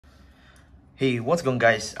Hey, what's going on,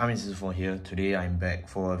 guys? I'm Mrs. here. Today I'm back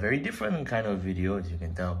for a very different kind of video. As you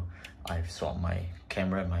can tell, I've swapped my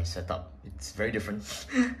camera and my setup. It's very different.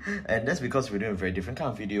 And that's because we're doing a very different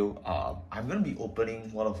kind of video. I'm going to be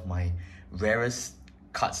opening one of my rarest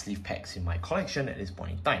card sleeve packs in my collection at this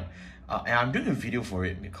point in time. And I'm doing a video for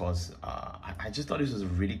it because I just thought this was a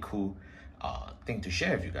really cool thing to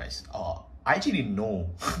share with you guys. I actually didn't know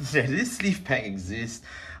that this sleeve pack exists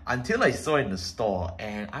until I saw it in the store,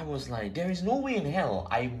 and I was like, there is no way in hell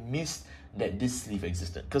I missed that this sleeve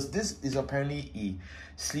existed, because this is apparently a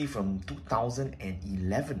sleeve from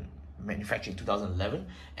 2011, manufactured in 2011,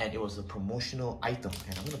 and it was a promotional item.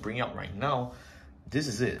 And I'm going to bring it out right now. This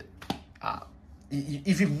is it.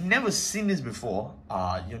 If you've never seen this before,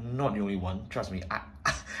 you're not the only one. Trust me, I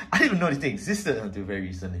didn't even know this thing existed until very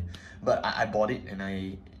recently. But I bought it and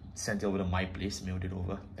I sent it over to my place, mailed it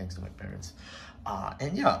over, thanks to my parents.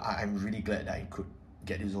 And yeah, I'm really glad that I could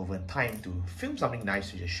get this over in time to film something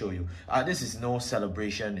nice to just show you. This is no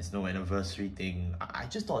celebration, it's no anniversary thing. I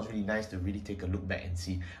just thought it was really nice to really take a look back and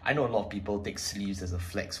see. I know a lot of people take sleeves as a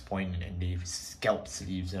flex point and they scalp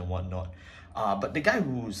sleeves and whatnot. But the guy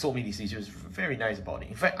who sold me these sleeves was very nice about it.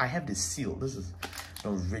 In fact, I have this seal. This is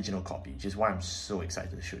an original copy, which is why I'm so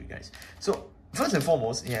excited to show you guys. So first and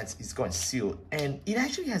foremost, yeah, it's got sealed, and it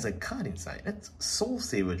actually has a card inside. That's Soul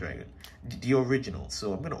Saver Dragon, the original.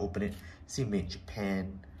 So I'm gonna open it. See, made in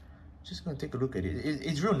Japan. Just gonna take a look at it.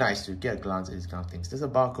 It's real nice to get a glance at these kind of things. There's a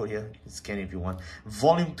barcode here. You can scan it if you want.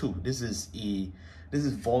 Volume 2. This is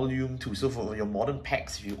volume 2. So for your modern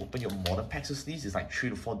packs, if you open your modern packs of sleeves, it's like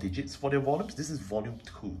 3 to 4 digits for their volumes. This is volume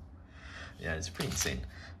 2. Yeah, it's pretty insane.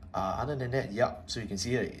 Other than that, yeah, so you can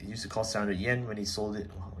see it used to cost 700 yen when they sold it.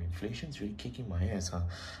 Wow, inflation's really kicking my ass,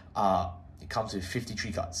 huh? It comes with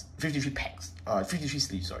 53 cards, 53 packs, 53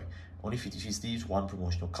 sleeves, sorry. Only 53 sleeves, 1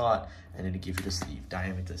 promotional card, and then they give you the sleeve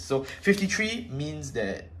diameters. So 53 means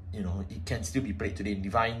that, you know, it can still be played today in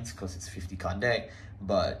DivineZ because it's a 50 card deck.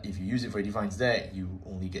 But if you use it for a DivineZ deck, you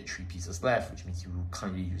only get 3 pieces left, which means you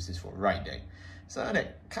can't really use this for a right deck. So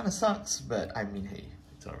that kind of sucks, but I mean, hey,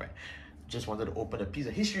 it's alright. Just wanted to open a piece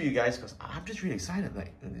of history, you guys, because I'm just really excited.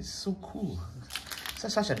 Like, it's so cool.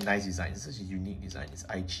 Such a nice design. It's such a unique design. It's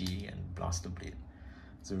IG and Blaster Blade.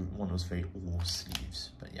 It's one of those very old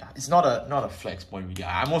sleeves. But yeah, it's not a flex point video.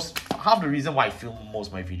 Half the reason why I film most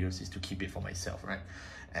of my videos is to keep it for myself, right?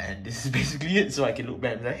 And this is basically it, so I can look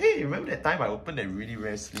back and be like, hey, remember that time I opened that really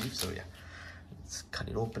rare sleeve? So yeah, let's cut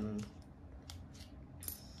it open.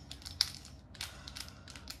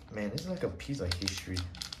 Man, this is like a piece of history.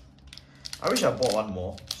 I wish I bought one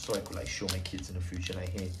more so I could like show my kids in the future, like,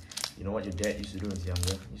 hey, you know what your dad used to do when he was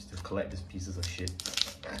younger? He used to collect these pieces of shit.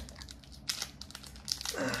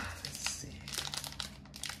 Let's see.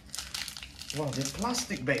 Wow, the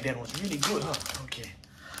plastic back then was really good, huh? Okay.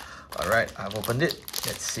 Alright, I've opened it.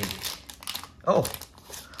 Let's see. Oh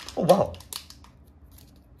wow.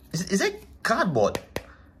 Is that cardboard?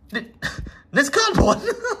 There's cardboard!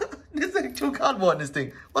 There's actual cardboard in this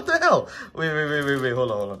thing. What the hell? Wait,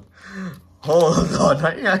 hold on. Hold on,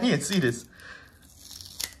 I need to see this.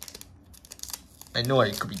 I know I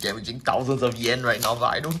could be damaging thousands of yen right now,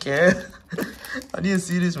 but I don't care. I need to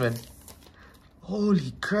see this, man.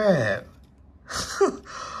 Holy crap.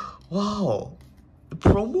 Wow. The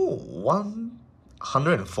promo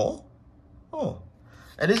 104? Oh.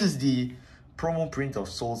 And this is the promo print of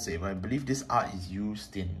Soul Saver. I believe this art is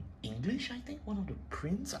used in English, I think, one of the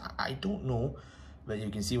prints. I don't know. But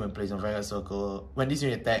you can see when placed on Vanguard circle, when this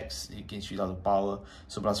unit attacks, it gains 3000 power.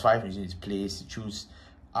 So +5 when it's placed, you choose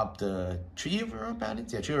up the 3 overall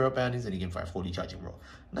paladins. Yeah, 3 overall paladins, and you get 5 holy charging roll.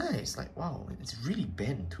 Nice, like wow, it's really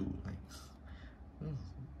bent too. Like,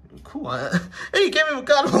 cool. Huh? Hey, you came in with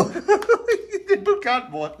cardboard. You did put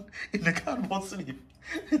cardboard in the cardboard sleeve.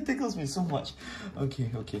 It tickles me so much.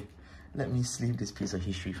 Okay. Let me sleeve this piece of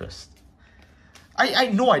history first. I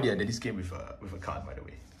had no idea that this came with a card, by the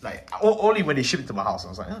way. Like, only when they shipped it to my house, I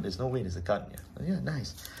was like, oh, there's no way there's a card in here. Yeah,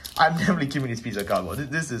 nice. I'm definitely keeping this piece of cardboard.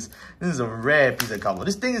 This is a rare piece of cardboard.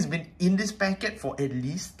 This thing has been in this packet for at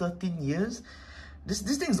least 13 years. This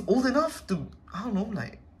thing is old enough to, I don't know,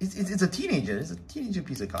 like, it's a teenager. It's a teenager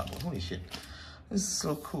piece of cardboard. Holy shit. This is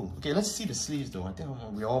so cool. Okay, let's see the sleeves though. I think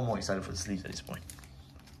we're all more excited for the sleeves at this point.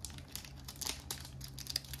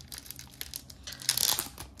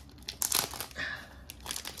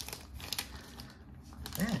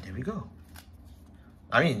 Yeah, there we go.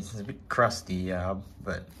 I mean, it's a bit crusty,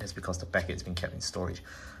 but that's because the packet's been kept in storage.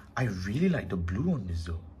 I really like the blue on this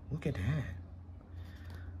though. Look at that.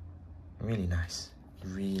 Really nice.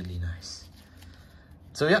 Really nice.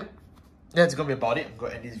 So yeah, that's gonna be about it. I'm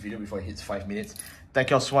gonna end this video before it hits 5 minutes.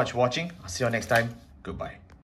 Thank you all so much for watching. I'll see you all next time. Goodbye.